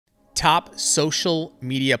top social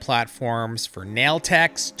media platforms for nail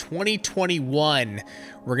techs 2021.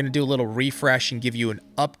 We're going to do a little refresh and give you an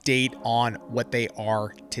update on what they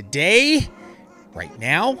are today, right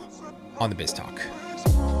now, on the Biz Talk.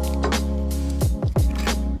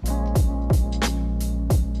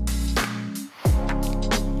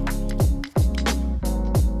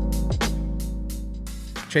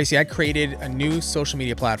 Tracy, I created a new social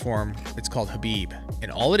media platform. It's called Habib.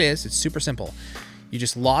 And all it is, it's super simple. You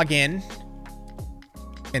just log in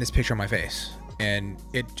and it's a picture of my face. And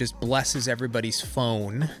it just blesses everybody's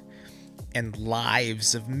phone and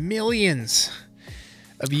lives of millions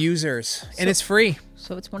of users. And it's free.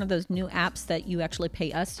 So it's one of those new apps that you actually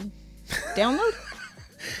pay us to download?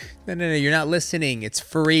 No, you're not listening. It's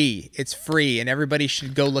free. It's free. And everybody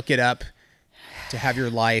should go look it up to have your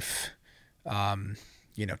life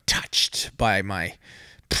touched by my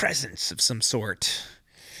presence of some sort.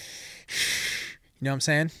 You know what I'm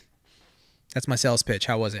saying? That's my sales pitch.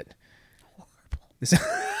 How was it? Horrible.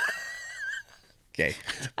 Okay.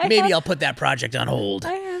 Maybe I'll put that project on hold.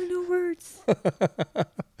 I have no words.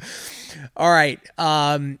 All right.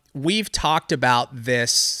 We've talked about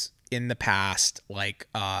this in the past, like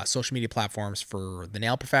social media platforms for the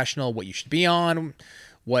nail professional, what you should be on,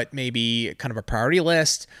 what may be kind of a priority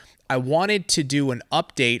list. I wanted to do an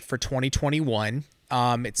update for 2021.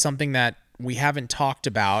 It's something that we haven't talked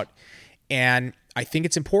about, and I think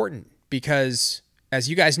it's important because, as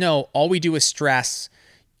you guys know, all we do is stress.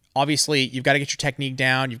 Obviously, you've got to get your technique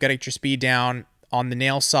down. You've got to get your speed down. On the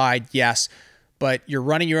nail side, yes, but you're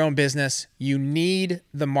running your own business. You need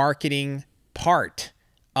the marketing part.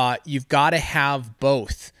 You've got to have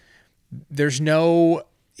both. There's no,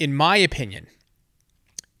 in my opinion,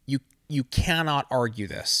 you cannot argue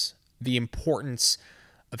this, the importance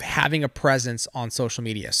of having a presence on social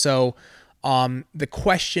media. So the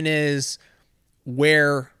question is,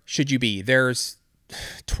 where should you be? There's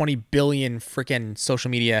 20 billion freaking social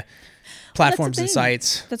media platforms and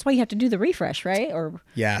sites. That's why you have to do the refresh, right? Or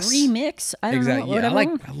yes. Remix. I don't know.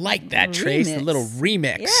 Whatever. I like that, Trace, the little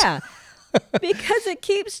remix. Yeah. Because it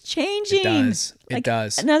keeps changing. It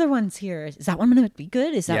does. Another one's here. Is that one going to be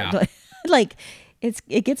good? Is that like...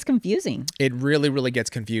 It gets confusing. It really, really gets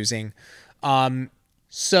confusing.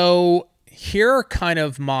 So here are kind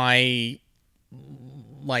of my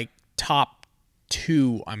top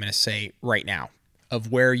two, I'm going to say right now,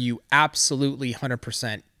 of where you absolutely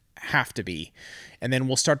 100% have to be. And then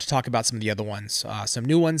we'll start to talk about some of the other ones, some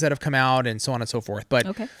new ones that have come out and so on and so forth. But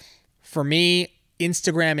for me,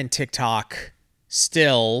 Instagram and TikTok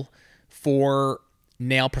still, for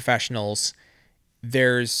nail professionals,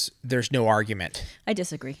 there's no argument. I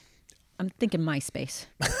disagree. I'm thinking MySpace.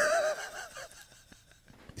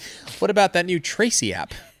 What about that new Tracy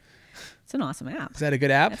app? It's an awesome app. Is that a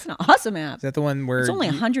good app? It's an awesome app. Is that the one where it's only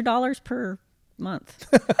 $100 per month?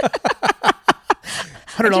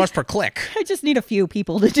 $100 per click. I just need a few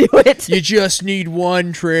people to do it. You just need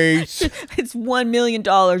one, Trace. It's $1 million,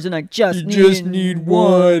 and I just need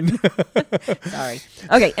one. Sorry.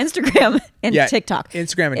 Okay, Instagram and TikTok.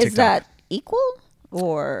 Instagram and TikTok. Is that equal?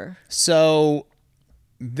 Or so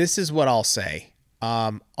this is what I'll say.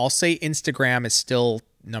 I'll say Instagram is still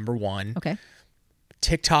number one. Okay.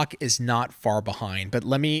 TikTok is not far behind, but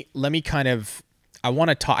let me kind of, I want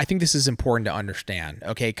to talk. I think this is important to understand.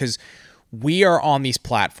 Okay. Because we are on these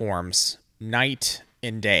platforms night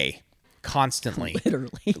and day, constantly,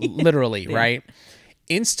 literally, yeah. Right?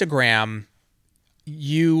 Instagram,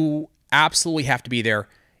 you absolutely have to be there.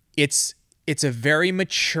 It's a very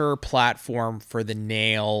mature platform for the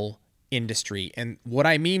nail industry. And what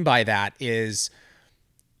I mean by that is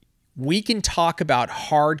we can talk about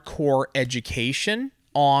hardcore education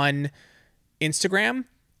on Instagram,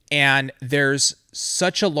 and there's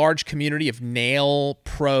such a large community of nail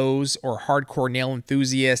pros or hardcore nail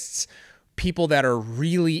enthusiasts, people that are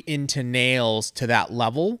really into nails to that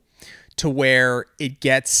level, to where it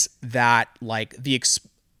gets that, like,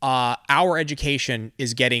 our education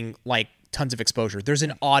is getting like tons of exposure. There's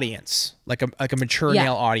an audience, like a mature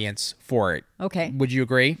nail audience for it. Okay. Would you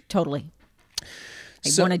agree? Totally. I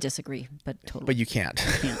want to disagree, but totally. But you can't.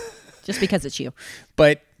 I can't. Just because it's you.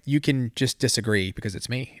 But you can just disagree because it's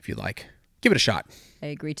me, if you like. Give it a shot. I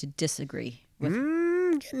agree to disagree. With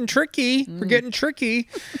Getting tricky. We're getting tricky.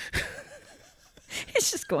 It's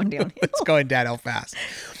just going downhill. It's going downhill fast.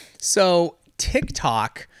 So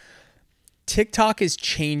TikTok is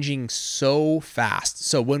changing so fast.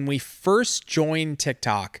 So when we first joined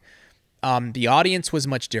TikTok, the audience was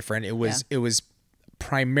much different. It was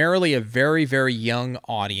primarily a very, very young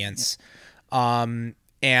audience.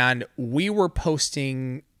 And we were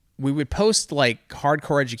posting we would post like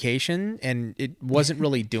hardcore education and it wasn't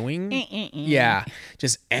really doing, it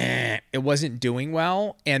wasn't doing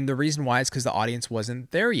well. And the reason why is because the audience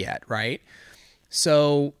wasn't there yet, right?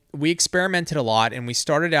 So we experimented a lot and we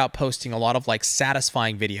started out posting a lot of like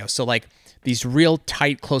satisfying videos. So like these real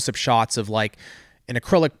tight close-up shots of like an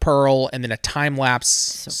acrylic pearl and then a time lapse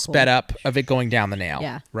sped up of it going down the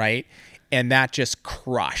nail, right? And that just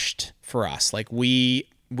crushed for us. Like we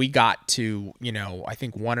got to, I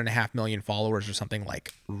think 1.5 million followers or something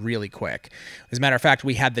like really quick. As a matter of fact,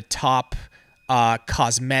 we had the top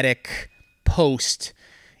cosmetic post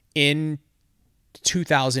in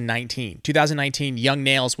 2019. 2019, Young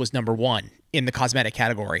Nails was '1 in the cosmetic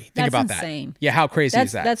category. Think about insane. That. Yeah, how crazy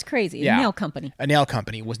is that? That's crazy. A nail company. A nail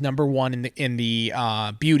company was #1 in the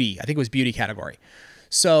beauty. I think it was beauty category.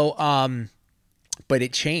 So, but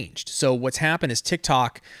it changed. So what's happened is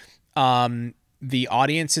TikTok, the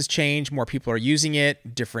audience has changed. More people are using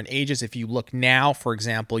it, different ages. If you look now, for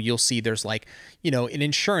example, you'll see there's like, an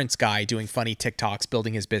insurance guy doing funny TikToks,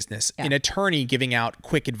 building his business, an attorney giving out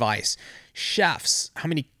quick advice, chefs. How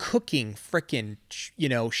many cooking frickin',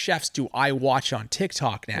 chefs do I watch on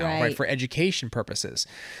TikTok now, right? For education purposes.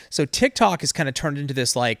 So TikTok has kind of turned into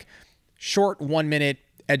this like short 1-minute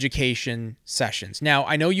education sessions. Now,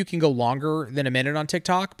 I know you can go longer than a minute on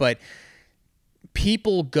TikTok, but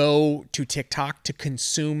people go to TikTok to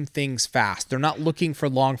consume things fast. They're not looking for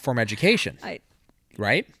long form education,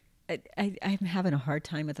 right? I'm having a hard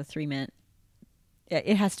time with a 3-minute.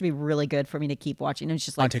 It has to be really good for me to keep watching. It's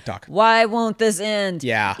just like, on TikTok, why won't this end?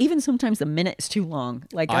 Yeah. Even sometimes the minute is too long.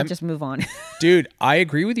 Like I'll just move on. Dude, I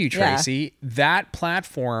agree with you, Tracy. That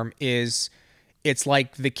platform it's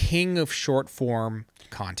like the king of short form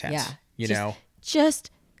content. Yeah. Just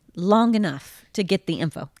long enough to get the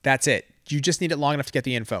info. That's it. You just need it long enough to get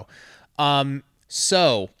the info.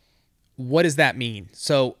 So what does that mean?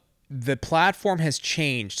 So the platform has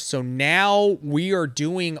changed. So now we are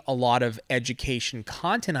doing a lot of education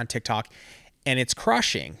content on TikTok and it's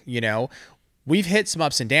crushing. We've hit some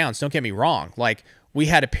ups and downs. Don't get me wrong. Like we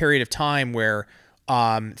had a period of time where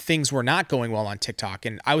things were not going well on TikTok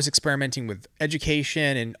and I was experimenting with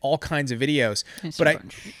education and all kinds of videos,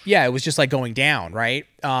 it was just like going down. Right.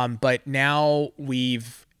 But now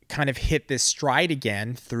we've kind of hit this stride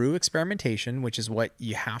again through experimentation, which is what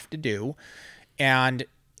you have to do. And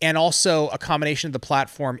also a combination of the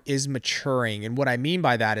platform is maturing. And what I mean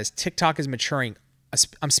by that is TikTok is maturing.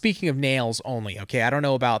 I'm speaking of nails only. Okay. I don't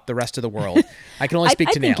know about the rest of the world. I can only speak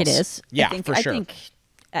to nails. I think it is. Yeah, for sure. I think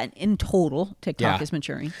in total, TikTok is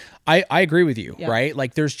maturing. I agree with you, right?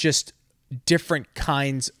 Like there's just different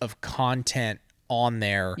kinds of content on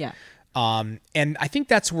there. Yeah. And I think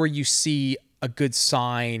that's where you see a good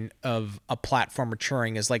sign of a platform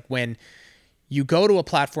maturing is like when you go to a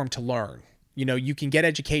platform to learn, you can get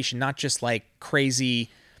education, not just like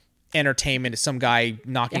crazy entertainment, some guy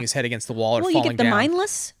knocking his head against the wall or falling down. You get the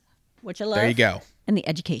mindless, which I love. There you go. And the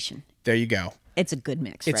education. There you go. It's a good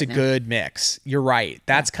mix. It's a good mix. You're right.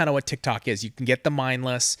 That's kind of what TikTok is. You can get the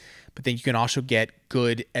mindless, but then you can also get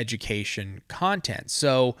good education content.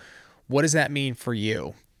 So what does that mean for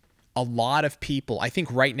you? A lot of people, I think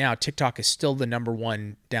right now, TikTok is still the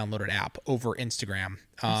 #1 downloaded app over Instagram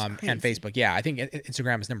and Facebook. Yeah, I think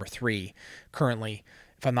Instagram is #3 currently,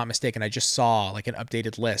 if I'm not mistaken. I just saw like an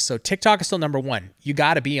updated list. So TikTok is still #1. You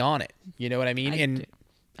got to be on it. You know what I mean?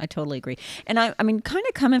 I totally agree. And I mean, kind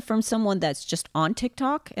of coming from someone that's just on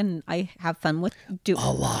TikTok and I have fun with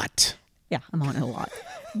a lot. Yeah, I'm on it a lot.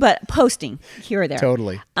 But posting here or there.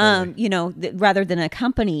 Totally. Rather than a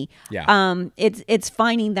company. Yeah. It's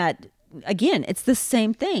finding that, again, it's the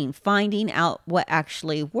same thing, finding out what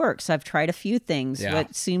actually works. I've tried a few things. Yeah.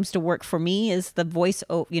 What seems to work for me is the voice,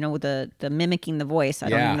 the mimicking the voice. I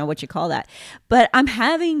don't even know what you call that. But I'm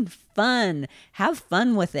having fun. Have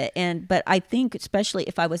fun with it. But I think especially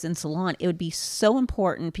if I was in salon, it would be so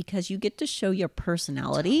important because you get to show your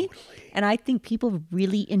personality. Totally. And I think people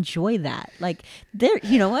really enjoy that. Like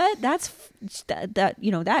you know what? That's that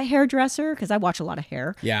hairdresser, because I watch a lot of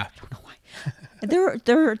hair. Yeah. I don't know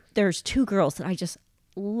why. There's 2 girls that I just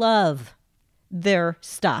love their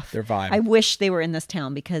stuff, their vibe. I wish they were in this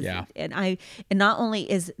town because, and not only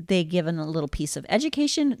is they given a little piece of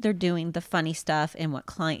education, they're doing the funny stuff and what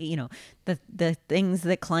client, the things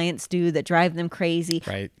that clients do that drive them crazy.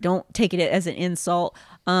 Right. Don't take it as an insult.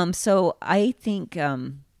 So I think,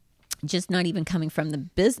 just not even coming from the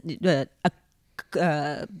business,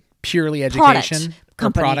 purely education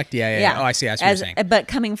company. Product. Yeah. Oh, I see. That's what you're saying. But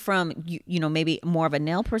coming from, maybe more of a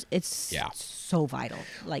nail person, it's so vital.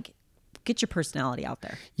 Like get your personality out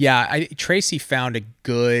there. Yeah, Tracy found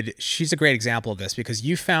she's a great example of this, because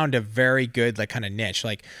you found a very good like kind of niche,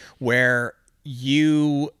 like where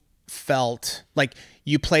you felt like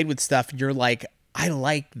you played with stuff and you're like, I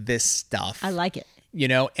like this stuff. I like it. You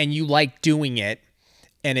know, and you like doing it,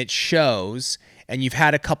 and it shows, and you've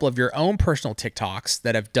had a couple of your own personal TikToks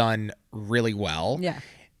that have done really well. Yeah.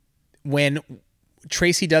 When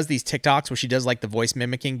Tracy does these TikToks where she does like the voice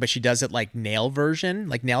mimicking, but she does it like nail version,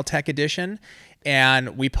 like nail tech edition,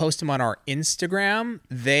 and we post them on our Instagram,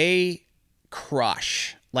 they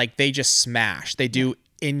crush. Like they just smash. They do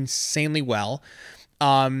insanely well.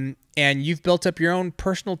 And you've built up your own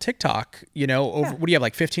personal TikTok, you know, over, what do you have,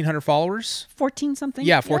 like 1,500 followers? 14 something.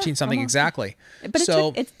 Yeah, 14 something, almost. Exactly. But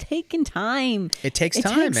it's taken time. It takes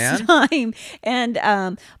time, man. Time.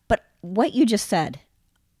 And, but what you just said,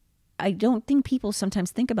 I don't think people sometimes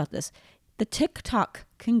think about this. The TikTok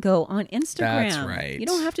can go on Instagram. That's right. You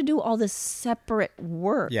don't have to do all this separate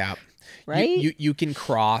work. Yeah. Right? You can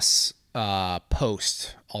cross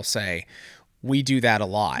post, I'll say. We do that a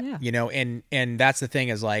lot, you know, and that's the thing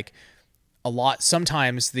is like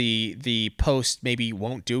sometimes the post maybe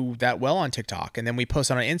won't do that well on TikTok, and then we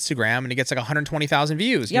post on Instagram and it gets like 120,000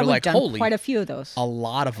 views. Yeah, you're like, done holy, quite a few of those. A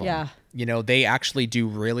lot of them. Yeah. You know, they actually do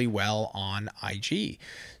really well on IG.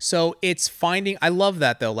 So it's I love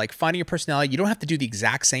that though, like finding your personality. You don't have to do the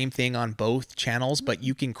exact same thing on both channels, but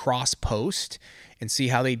you can cross post and see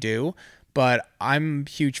how they do. But I'm a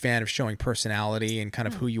huge fan of showing personality and kind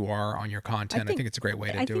of who you are on your content. I think it's a great way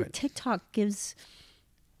to do it. I think TikTok gives,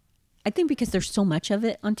 I think because there's so much of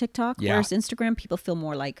it on TikTok, whereas Instagram, people feel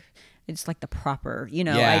more like it's like the proper, you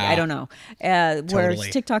know, I don't know. Whereas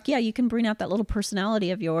TikTok, you can bring out that little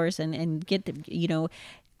personality of yours and get, you know,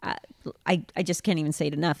 I just can't even say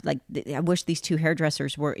it enough. Like, I wish these two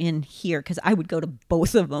hairdressers were in here, because I would go to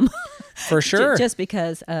both of them. For sure. Just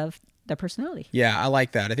because of their personality. Yeah, I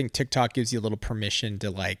like that. I think TikTok gives you a little permission to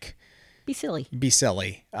like be silly.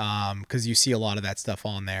 Because you see a lot of that stuff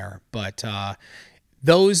on there. But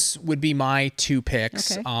those would be my two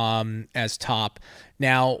picks as top.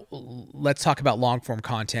 Now, let's talk about long form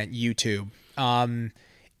content, YouTube.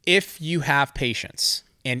 If you have patience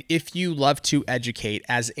and if you love to educate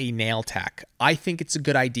as a nail tech, I think it's a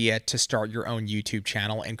good idea to start your own YouTube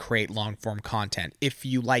channel and create long form content if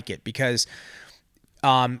you like it, because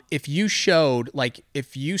if you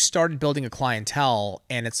started building a clientele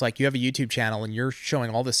and it's like you have a YouTube channel and you're showing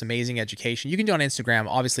all this amazing education, you can do it on Instagram.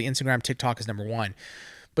 Obviously, Instagram, TikTok is number one.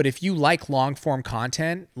 But if you like long form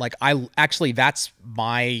content, like that's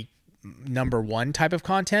my number one type of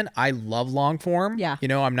content. I love long form. Yeah. You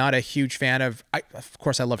know, I'm not a huge fan of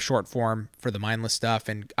course, I love short form for the mindless stuff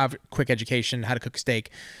and I have quick education, how to cook a steak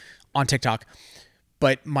on TikTok.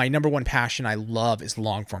 But my number one passion I love is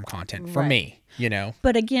long form content for me, you know.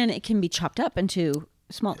 But again, it can be chopped up into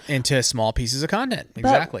small pieces of content.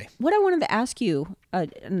 Exactly. But what I wanted to ask you,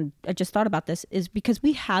 and I just thought about this, is because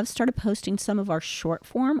we have started posting some of our short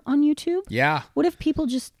form on YouTube. Yeah. What if people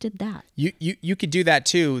just did that? You could do that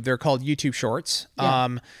too. They're called YouTube Shorts.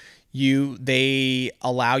 Yeah. They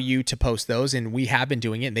allow you to post those, and we have been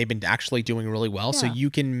doing it, and they've been actually doing really well. Yeah. So you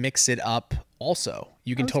can mix it up also.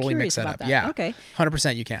 You can totally mix that up. That. Yeah. Okay.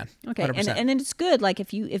 100% you can. Okay. 100%. And it's good. Like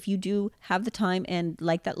if you do have the time and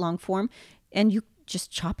like that long form, and you just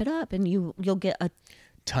chop it up, and you'll get a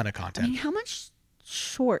ton of content. I mean, how much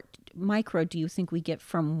short micro do you think we get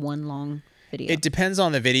from one long video? It depends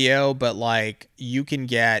on the video, but like you can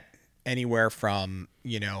get anywhere from,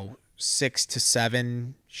 6 to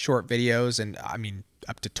 7 short videos, and I mean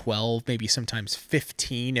up to 12, maybe sometimes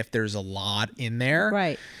 15 if there's a lot in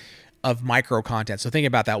there of micro content. So think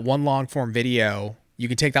about that. One long form video, you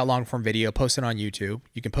can take that long form video, post it on YouTube,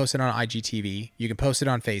 you can post it on IGTV, you can post it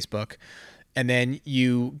on Facebook, and then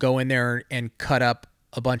you go in there and cut up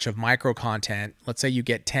a bunch of micro content. Let's say you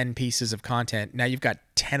get 10 pieces of content. Now you've got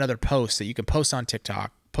 10 other posts that you can post on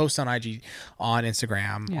TikTok, post on IG, on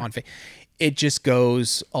Instagram, on Facebook. It just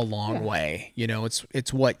goes a long way.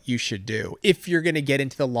 It's what you should do if you're going to get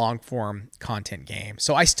into the long form content game.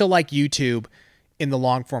 So I still like YouTube in the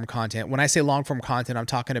long form content. When I say long form content, I'm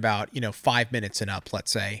talking about, 5 minutes and up,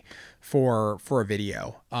 let's say, for a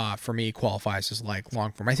video. For me, qualifies as like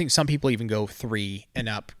long form. I think some people even go 3 and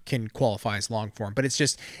up can qualify as long form, but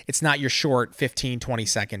it's not your short 15, 20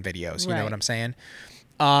 second videos. You know what I'm saying?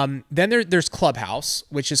 Then there's Clubhouse,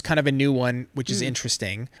 which is kind of a new one, which is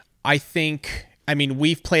interesting. I mean,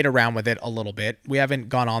 we've played around with it a little bit. We haven't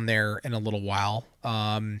gone on there in a little while.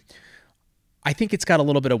 I think it's got a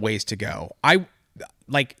little bit of ways to go.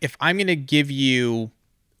 If I'm going to give you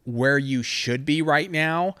where you should be right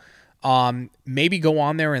now, Maybe go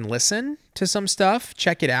on there and listen to some stuff,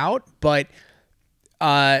 check it out. But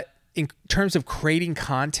in terms of creating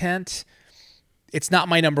content, it's not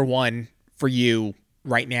my number one for you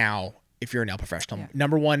right now if you're a nail professional. Yeah.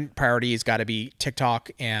 Number one priority has got to be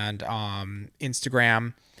TikTok and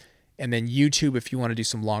Instagram, and then YouTube if you want to do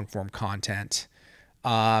some long form content.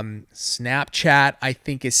 Snapchat I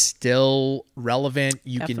think is still relevant.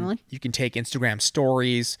 You can take Instagram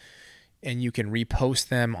stories and you can repost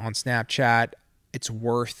them on Snapchat. It's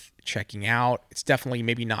worth checking out. It's definitely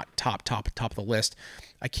maybe not top of the list.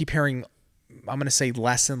 I keep hearing, I'm going to say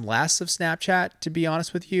less and less of Snapchat, to be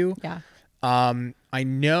honest with you. Yeah. I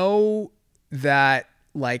know that,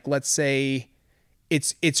 like, let's say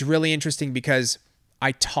it's really interesting because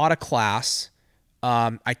I taught a class.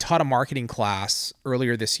 I taught a marketing class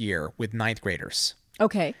earlier this year with 9th graders.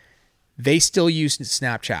 Okay. They still use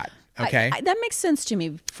Snapchat. Okay. That makes sense to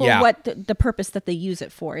me for what the purpose that they use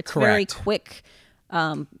it for. It's very quick,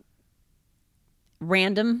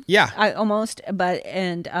 random. Yeah. Almost, but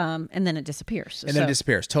and then it disappears. And then it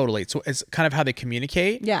disappears. Totally. So it's kind of how they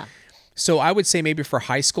communicate. Yeah. So I would say maybe for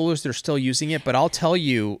high schoolers, they're still using it, but I'll tell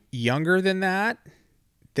you, younger than that,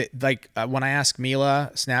 when I ask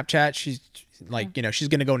Mila Snapchat, she's like, she's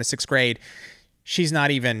going to go into 6th grade. She's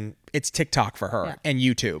not even, it's TikTok for her and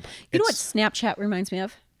YouTube. You know what Snapchat reminds me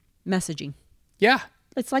of? Messaging. Yeah.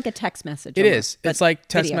 It's like a text message. It is. It's like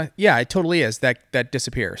text. Yeah, it totally is. That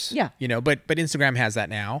disappears. Yeah. But Instagram has that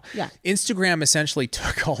now. Yeah. Instagram essentially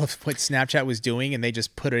took all of what Snapchat was doing and they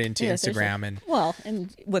just put it into Instagram.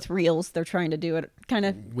 And with Reels, they're trying to do it kind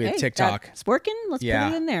of with TikTok. It's working. Let's put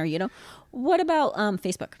it in there. What about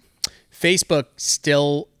Facebook? Facebook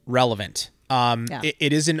still relevant.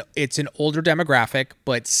 It's an older demographic,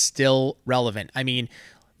 but still relevant. I mean,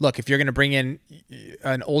 look, if you're going to bring in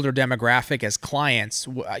an older demographic as clients,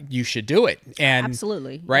 you should do it. And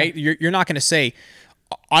absolutely. Right? Yeah. You're not going to say,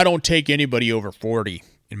 I don't take anybody over 40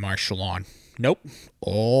 in my salon. Nope.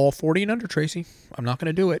 All 40 and under, Tracy. I'm not going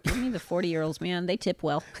to do it. I mean, the 40-year-olds, man, they tip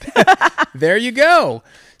well. There you go.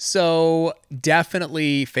 So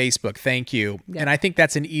definitely Facebook. Thank you. Yeah. And I think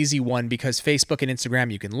that's an easy one because Facebook and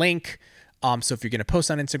Instagram, you can link. So if you're going to post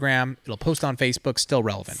on Instagram, it'll post on Facebook, still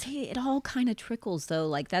relevant. See, it all kind of trickles though.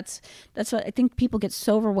 Like that's what I think people get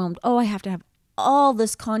so overwhelmed. Oh, I have to have all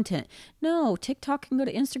this content. No, TikTok can go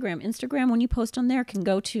to Instagram. Instagram, when you post on there, can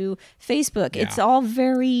go to Facebook. Yeah. It's all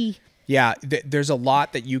very... Yeah, there's a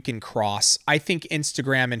lot that you can cross. I think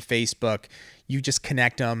Instagram and Facebook, you just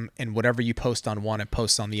connect them and whatever you post on one, it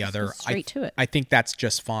posts on the other. Straight to it. I think that's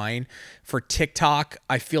just fine. For TikTok,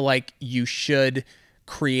 I feel like you should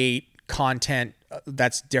create content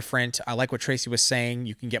that's different. I like what Tracy was saying.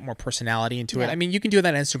 You can get more personality into it. I mean, you can do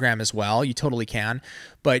that on Instagram as well. You totally can.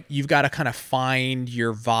 But you've got to kind of find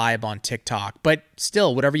your vibe on TikTok. But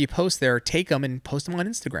still, whatever you post there, take them and post them on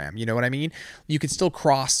Instagram. You know what I mean? You can still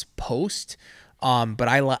cross post. But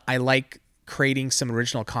I like creating some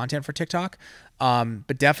original content for TikTok.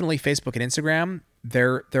 But definitely Facebook and Instagram,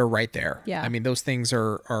 they're right there. Yeah. I mean, those things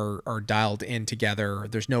are dialed in together.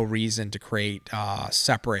 There's no reason to create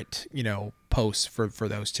separate, posts for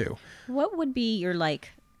those two. What would be your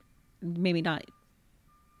maybe not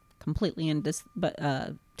completely in this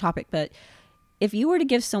topic, but if you were to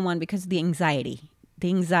give someone, because the anxiety,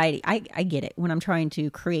 I get it when I'm trying to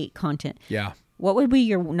create content. Yeah. What would be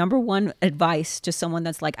your number one advice to someone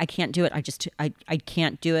that's like, I can't do it. I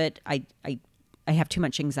can't do it. I have too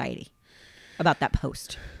much anxiety about that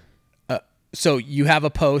post. So you have a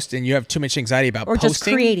post and you have too much anxiety about or posting? Just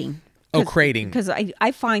creating. Creating. Because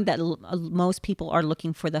I find that most people are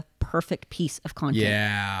looking for the perfect piece of content.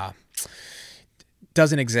 Yeah.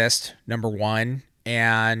 Doesn't exist, number one.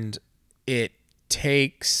 And it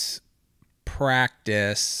takes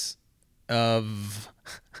practice of,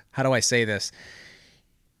 how do I say this?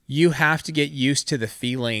 You have to get used to the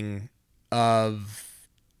feeling of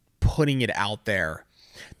putting it out there.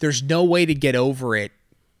 There's no way to get over it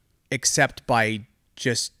except by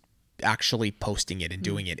just actually posting it and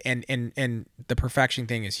doing it. And the perfection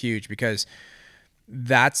thing is huge because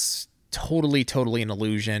that's totally an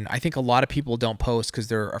illusion. I think a lot of people don't post because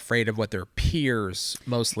they're afraid of what their peers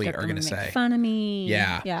mostly are going to say. Make fun of me.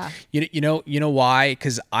 Yeah. You know why?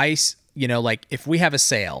 Because like if we have a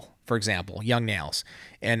sale, for example, Young Nails,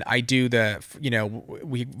 and I do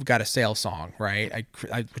we've got a sale song, right?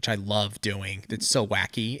 Which I love doing. It's so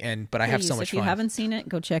wacky, but I have so much fun. If you haven't seen it,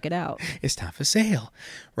 go check it out. It's time for sale,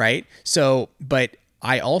 right? So, but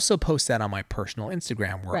I also post that on my personal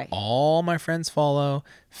Instagram where all my friends follow,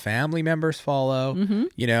 family members follow,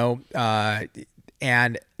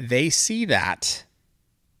 and they see that.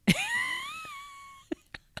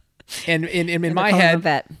 And in my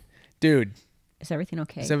head, Dude. Is everything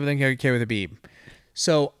okay? Is everything okay with a beep?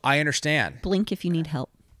 So I understand. Blink if you need help.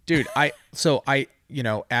 Dude, I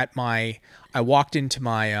walked into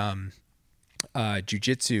my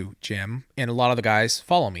jiu-jitsu gym, and a lot of the guys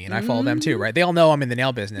follow me, and I follow them too, right? They all know I'm in the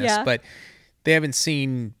nail business, but they haven't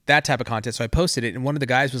seen that type of content. So I posted it, and one of the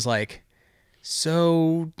guys was like,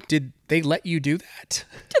 so did they let you do that?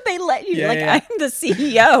 Did they let you? I'm the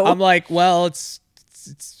CEO. I'm like, well,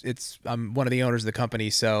 I'm one of the owners of the company,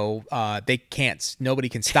 so nobody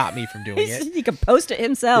can stop me from doing it. He can post it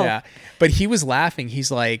himself. Yeah. But he was laughing.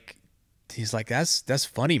 He's like, that's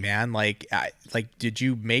funny, man. Like, did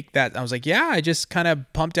you make that? I was like, yeah, I just kind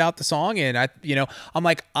of pumped out the song, and I'm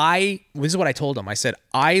like, this is what I told him. I said,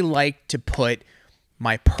 I like to put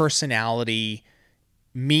my personality,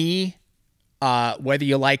 me, whether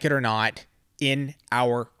you like it or not, in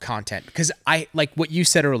our content, because I like what you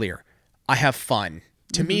said earlier. I have fun.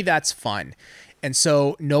 To me, that's fun. And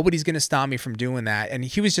so nobody's going to stop me from doing that. And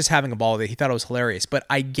he was just having a ball with it. He thought it was hilarious. But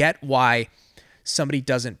I get why somebody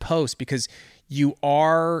doesn't post, because you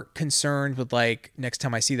are concerned with, like, next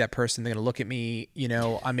time I see that person, they're going to look at me,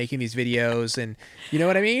 I'm making these videos, and you know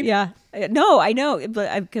what I mean? Yeah. No, I know.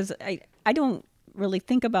 But because I don't really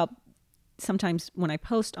think about, sometimes when I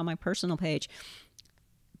post on my personal page,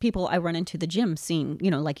 people I run into the gym seeing,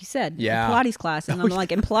 like you said, Pilates class, and I'm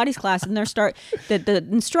like in Pilates class, and the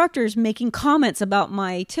instructor's making comments about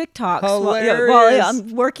my TikToks while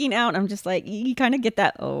I'm working out. I'm just like, you kind of get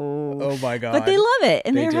that. Oh my God. But they love it,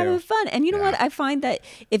 and they're having fun. And you know what? I find that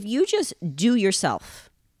if you just do yourself,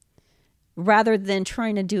 rather than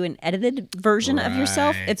trying to do an edited version of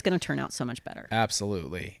yourself, it's going to turn out so much better.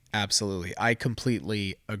 Absolutely. I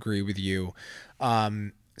completely agree with you.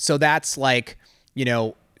 So that's like,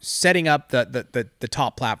 setting up the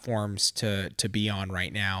top platforms to be on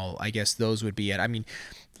right now. I guess those would be it. I mean,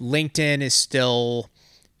 LinkedIn is still,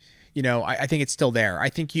 I think it's still there. I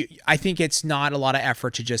think it's not a lot of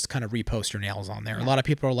effort to just kind of repost your nails on there. A lot of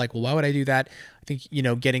people are like, well, why would I do that? I think,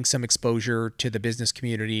 getting some exposure to the business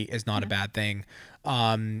community is not a bad thing.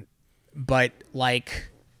 But like,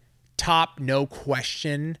 top, no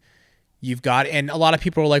question, you've got, and a lot of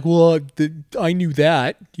people are like, well, I knew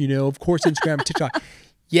that, of course, Instagram, TikTok.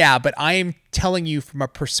 Yeah, but I am telling you from a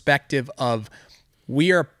perspective of,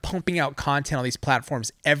 we are pumping out content on these platforms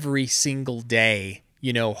every single day,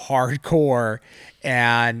 hardcore,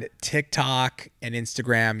 and TikTok and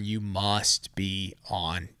Instagram, you must be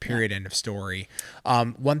on, period, end of story.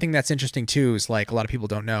 One thing that's interesting too is, like, a lot of people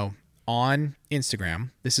don't know, on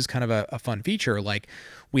Instagram, this is kind of a fun feature. Like,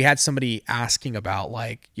 we had somebody asking about,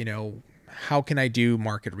 like, how can I do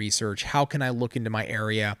market research? How can I look into my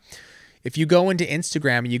area? If you go into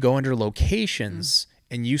Instagram and you go under locations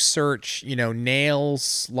and you search,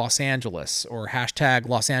 nails Los Angeles, or hashtag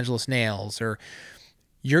Los Angeles nails, or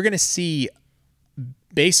you're going to see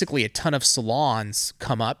basically a ton of salons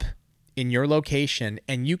come up in your location,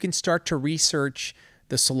 and you can start to research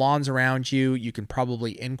the salons around you. You can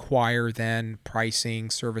probably inquire then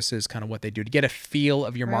pricing, services, kind of what they do, to get a feel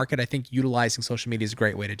of your market. I think utilizing social media is a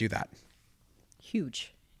great way to do that.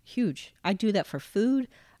 Huge. I do that for food.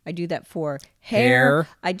 I do that for hair.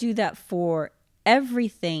 I do that for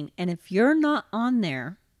everything. And if you're not on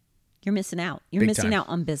there, you're missing out. You're missing out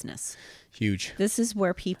on business. Huge. This is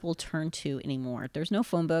where people turn to anymore. There's no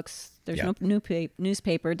phone books. There's no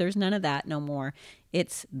newspaper. There's none of that no more.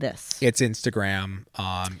 It's this. It's Instagram.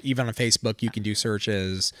 Even on Facebook, you can do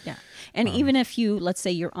searches. Yeah. And even if let's say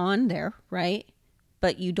you're on there, right,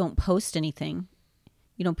 but you don't post anything,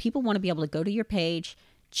 people want to be able to go to your page,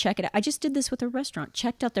 check it out. I just did this with a restaurant.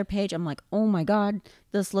 Checked out their page. I'm like, oh my God,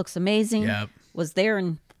 this looks amazing. Yep. Was there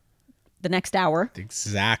in the next hour.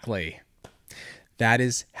 Exactly. That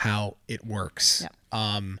is how it works.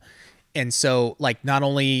 Yep. And so, like, not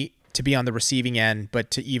only to be on the receiving end,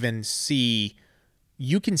 but to even see,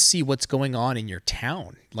 you can see what's going on in your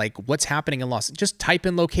town. Like, what's happening in just type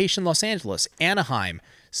in location Los Angeles, Anaheim,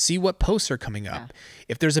 see what posts are coming up. Yeah.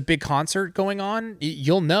 If there's a big concert going on,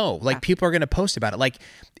 you'll know. Like, people are going to post about it. Like,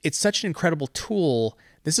 it's such an incredible tool.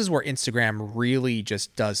 This is where Instagram really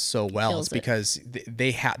just does so well. It's because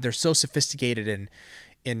they're so sophisticated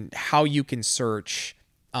in how you can search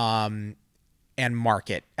and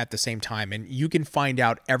market at the same time. And you can find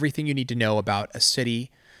out everything you need to know about a city,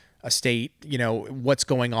 a state, what's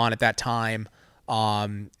going on at that time,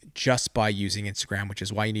 just by using Instagram, which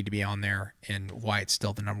is why you need to be on there and why it's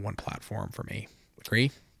still the #1 platform for me.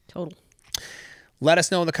 Agree? Total. Let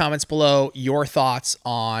us know in the comments below your thoughts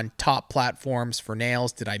on top platforms for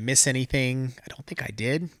nails. Did I miss anything? I don't think I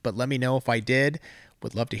did, but let me know if I did.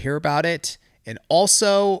 Would love to hear about it. And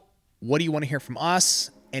also, what do you want to hear from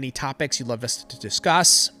us? Any topics you'd love us to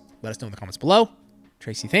discuss? let us know in the comments below.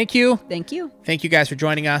 Tracy, thank you. Thank you. Thank you guys for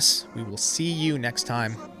joining us. We will see you next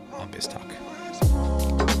time on Biz Talk.